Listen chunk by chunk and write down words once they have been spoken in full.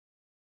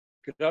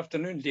Good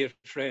afternoon, dear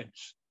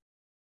friends.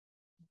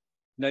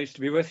 Nice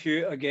to be with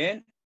you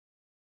again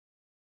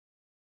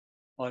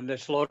on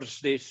this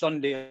Lord's Day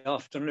Sunday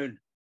afternoon.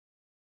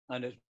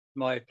 And it's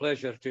my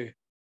pleasure to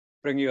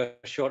bring you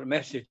a short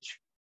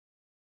message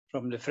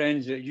from the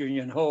friends at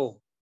Union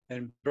Hall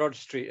in Broad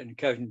Street in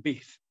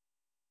Cowdenbeath.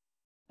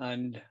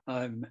 And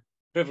I'm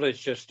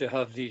privileged just to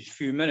have these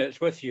few minutes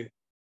with you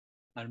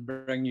and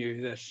bring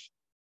you this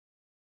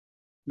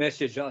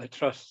message that I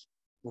trust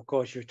will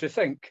cause you to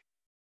think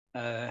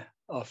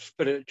of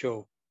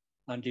spiritual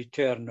and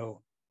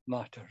eternal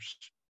matters.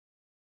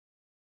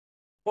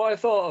 What I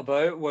thought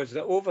about was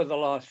that over the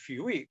last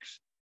few weeks,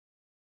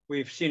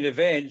 we've seen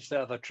events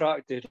that have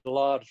attracted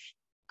large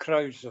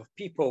crowds of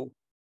people.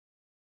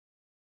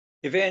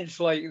 Events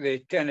like the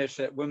tennis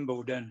at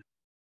Wimbledon,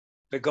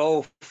 the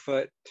golf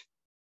at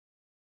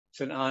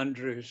St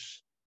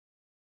Andrews,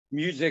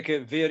 music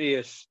at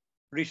various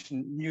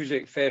recent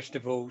music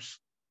festivals,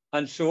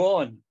 and so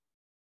on.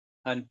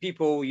 And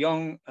people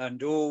young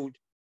and old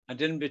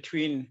and in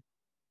between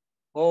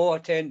all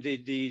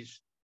attended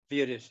these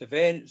various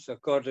events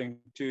according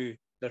to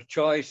their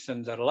choice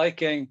and their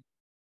liking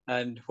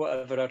and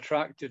whatever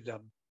attracted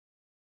them.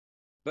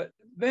 But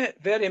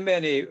very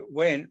many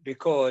went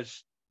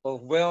because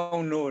of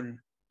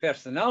well-known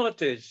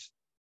personalities,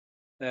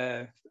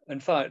 in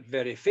fact,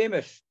 very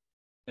famous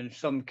in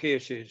some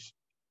cases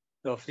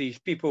of these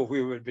people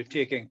who would be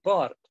taking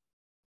part.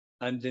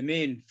 And the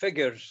main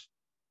figures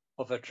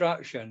of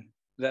attraction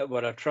that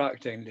were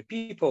attracting the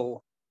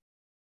people.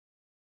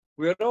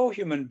 We're all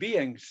human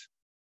beings,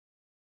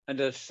 and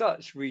as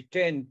such, we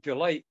tend to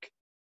like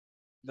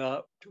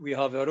that we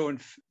have our own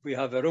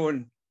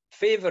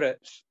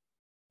favorites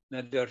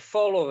and their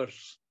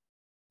followers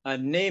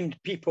and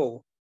named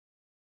people,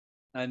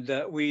 and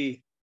that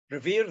we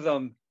revere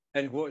them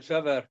in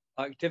whatever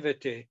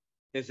activity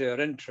is their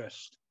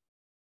interest.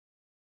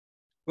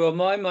 Well,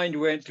 my mind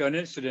went to an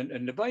incident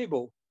in the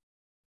Bible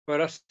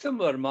where a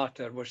similar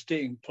matter was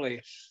taking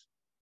place.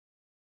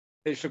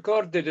 It's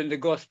recorded in the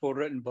Gospel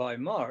written by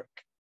Mark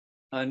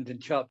and in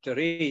chapter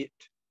 8.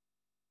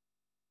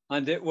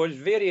 And it was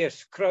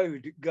various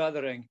crowd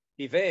gathering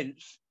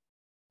events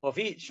of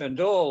each and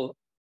all.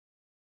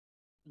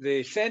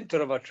 The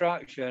center of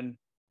attraction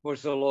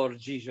was the Lord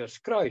Jesus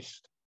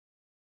Christ.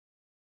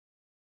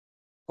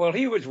 While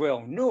he was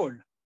well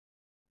known,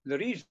 the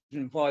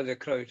reason why the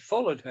crowd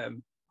followed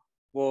him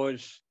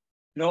was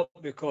not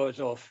because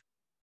of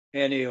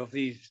any of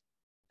these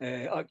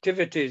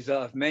activities that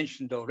I've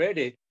mentioned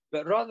already,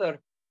 but rather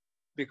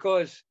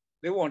because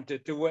they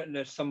wanted to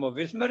witness some of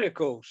his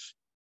miracles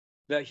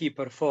that he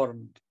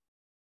performed.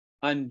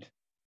 And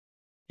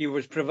he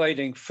was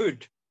providing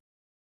food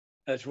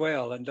as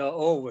well, and that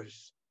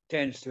always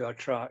tends to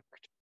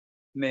attract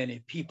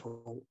many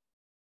people.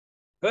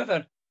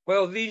 However,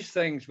 while these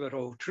things were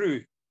all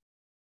true,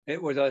 he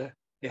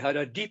had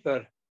a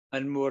deeper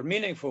and more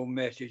meaningful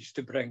message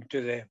to bring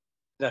to them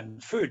than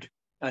food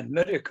and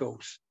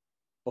miracles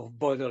of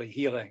bodily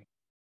healing.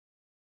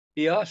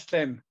 He asked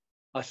them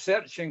a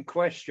searching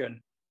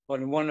question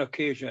on one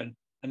occasion,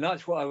 and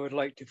that's what I would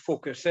like to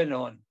focus in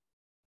on.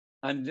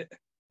 And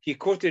he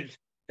quoted,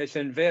 it's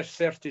in verse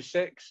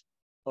 36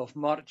 of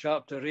Mark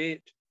chapter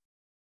 8,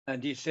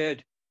 and he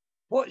said,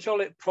 "What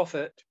shall it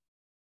profit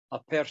a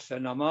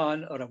person, a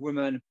man or a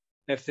woman,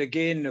 if they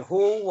gain the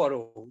whole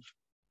world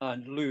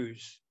and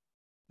lose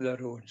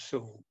their own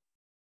soul?"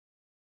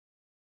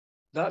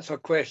 That's a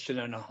question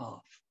and a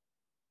half.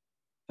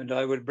 And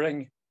I would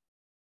bring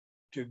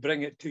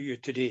it to you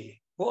today.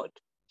 What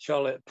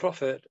shall it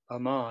profit a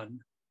man,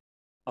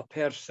 a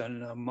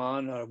person, a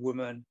man or a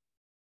woman,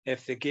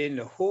 if they gain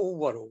the whole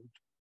world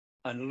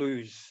and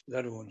lose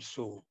their own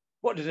soul?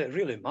 What does it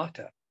really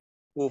matter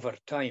over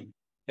time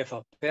if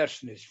a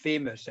person is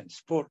famous in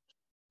sport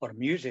or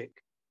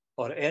music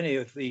or any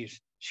of these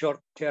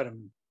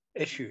short-term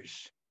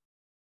issues?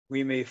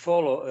 We may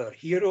follow our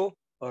hero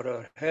or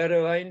our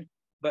heroine,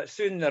 but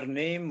soon their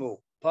name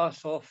will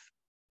pass off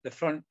the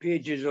front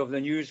pages of the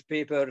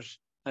newspapers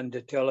and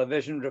the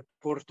television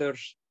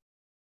reporters.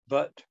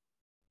 But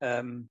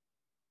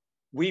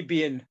we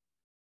being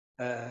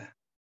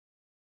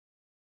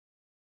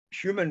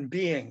human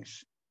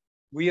beings,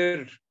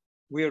 we're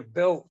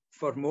built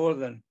for more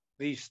than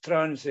these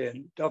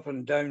transient up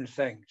and down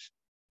things.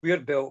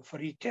 We're built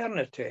for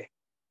eternity.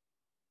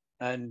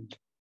 And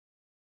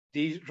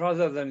these,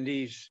 rather than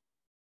these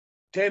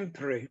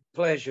temporary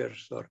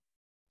pleasures, or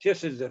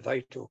this is the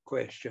vital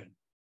question,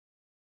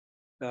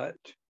 that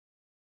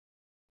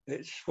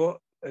it's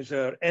what is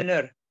our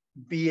inner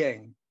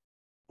being.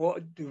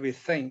 What do we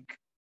think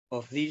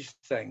of these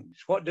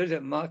things? What does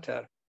it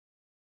matter?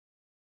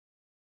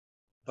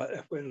 But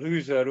if we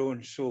lose our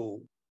own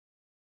soul,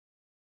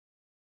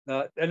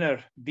 that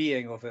inner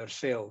being of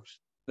ourselves,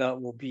 that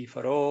will be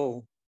for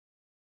all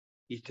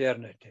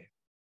eternity.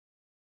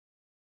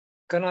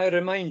 Can I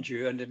remind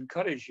you and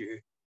encourage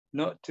you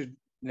not to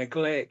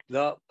neglect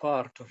that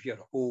part of your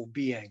whole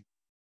being,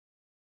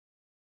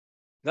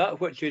 that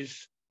which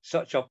is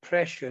such a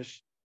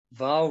precious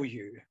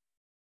value,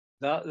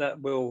 that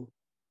will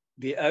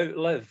be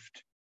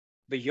outlived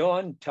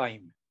beyond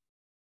time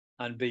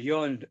and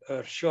beyond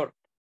our short,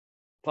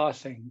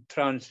 passing,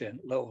 transient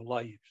little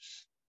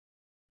lives.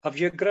 Have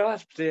you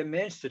grasped the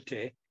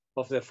immensity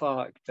of the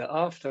fact that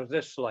after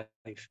this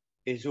life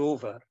is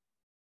over,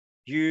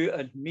 you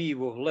and me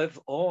will live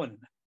on?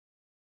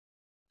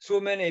 So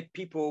many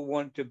people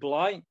want to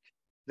blank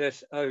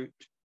this out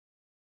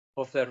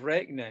of their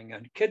reckoning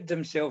and kid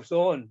themselves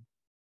on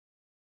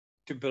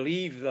to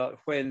believe that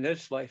when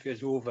this life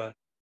is over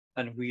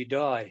and we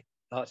die,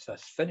 that's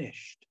us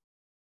finished.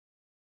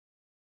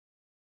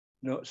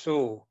 Not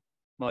so,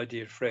 my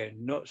dear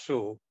friend, not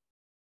so.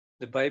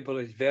 The Bible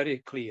is very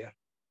clear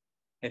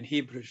in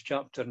Hebrews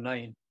chapter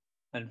 9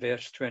 and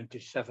verse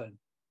 27,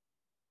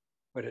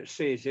 where it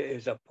says it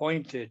is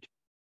appointed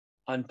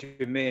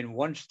unto men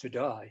once to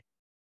die,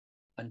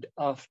 and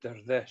after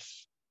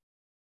this,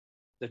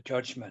 the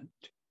judgment.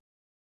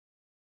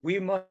 We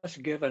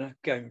must give an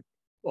account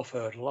of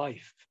our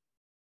life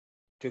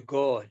to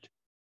God,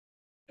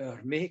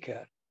 our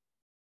Maker,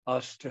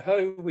 as to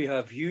how we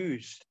have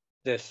used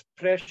this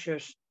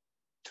precious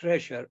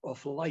treasure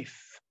of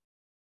life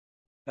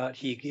that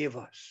He gave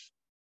us.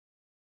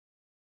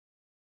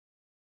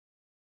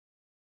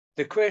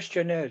 The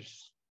question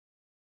is,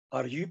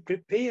 are you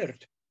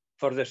prepared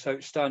for this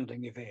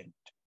outstanding event?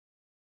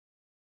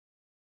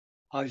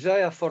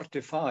 Isaiah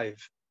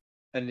 45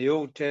 in the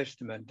Old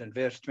Testament in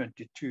verse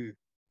 22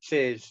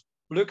 says,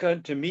 "Look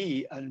unto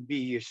me and be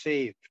ye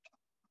saved,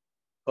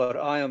 for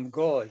I am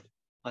God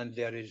and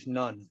there is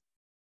none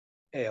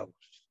else."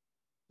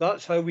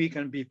 That's how we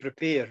can be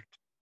prepared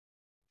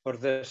for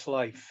this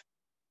life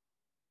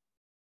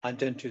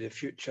and into the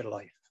future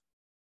life.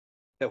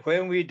 That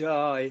when we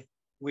die,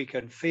 we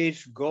can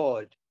face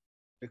God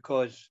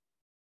because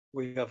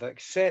we have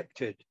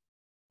accepted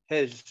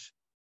His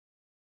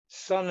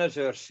Son as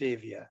our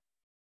Saviour.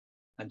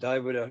 And I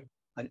would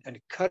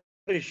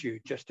encourage you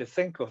just to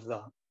think of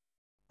that.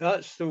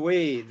 That's the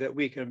way that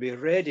we can be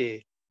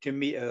ready to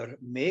meet our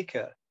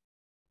Maker,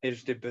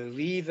 is to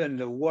believe in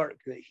the work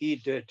that He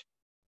did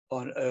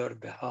on our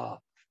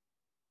behalf.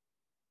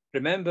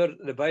 Remember,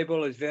 the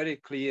Bible is very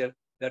clear.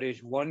 There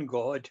is one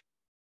God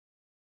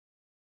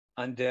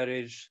and there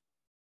is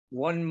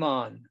one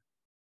man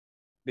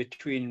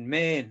between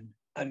men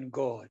and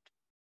God,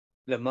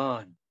 the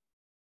man,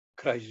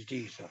 Christ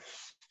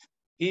Jesus.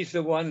 He's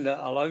the one that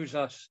allows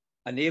us,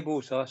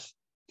 enables us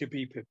to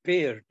be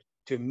prepared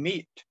to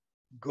meet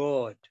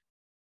God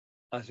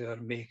as our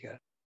Maker.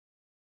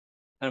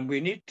 And we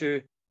need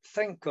to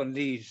think on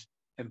these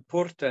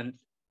important,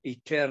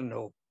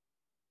 eternal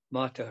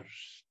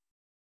matters.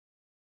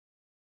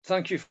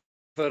 Thank you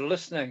for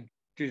listening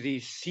to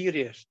these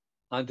serious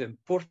and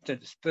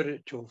important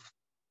spiritual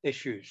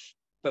issues.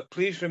 But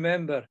please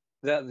remember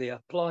that they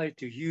apply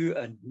to you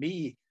and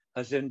me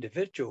as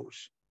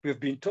individuals. We've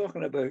been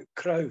talking about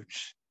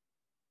crowds,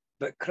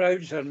 but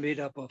crowds are made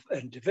up of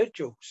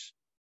individuals.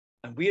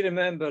 And we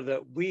remember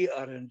that we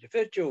are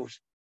individuals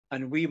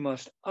and we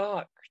must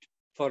act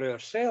for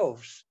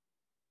ourselves,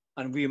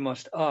 and we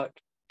must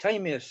act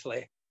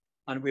timeously,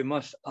 and we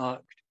must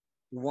act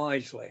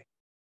wisely.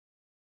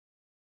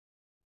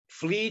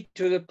 Flee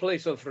to the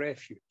place of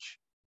refuge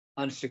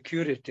and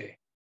security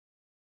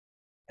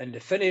in the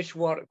finished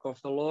work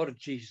of the Lord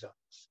Jesus,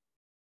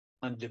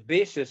 and the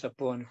basis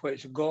upon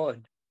which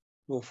God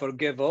will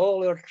forgive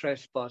all our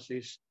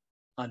trespasses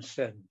and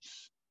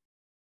sins.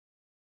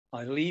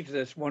 I leave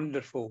this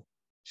wonderful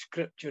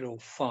scriptural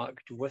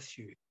fact with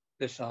you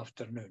this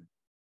afternoon.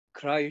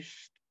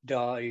 Christ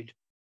died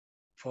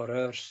for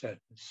our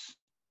sins.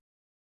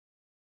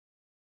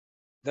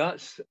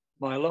 That's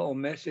my little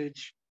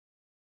message,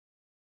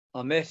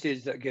 a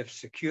message that gives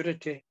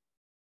security,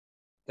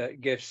 that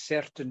gives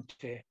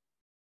certainty,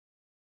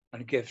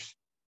 and gives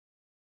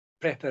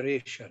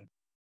preparation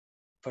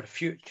for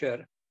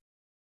future,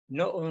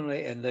 not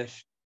only in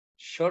this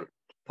short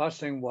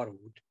passing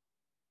world,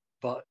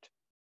 but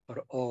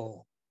for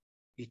all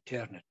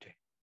eternity.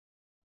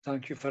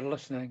 Thank you for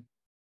listening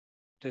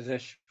to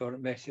this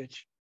short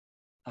message,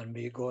 and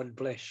may God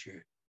bless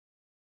you,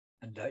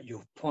 and that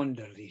you'll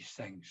ponder these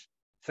things,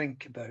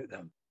 think about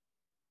them,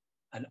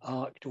 and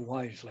act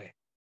wisely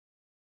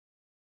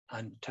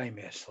and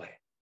timeously.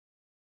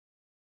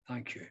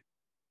 Thank you.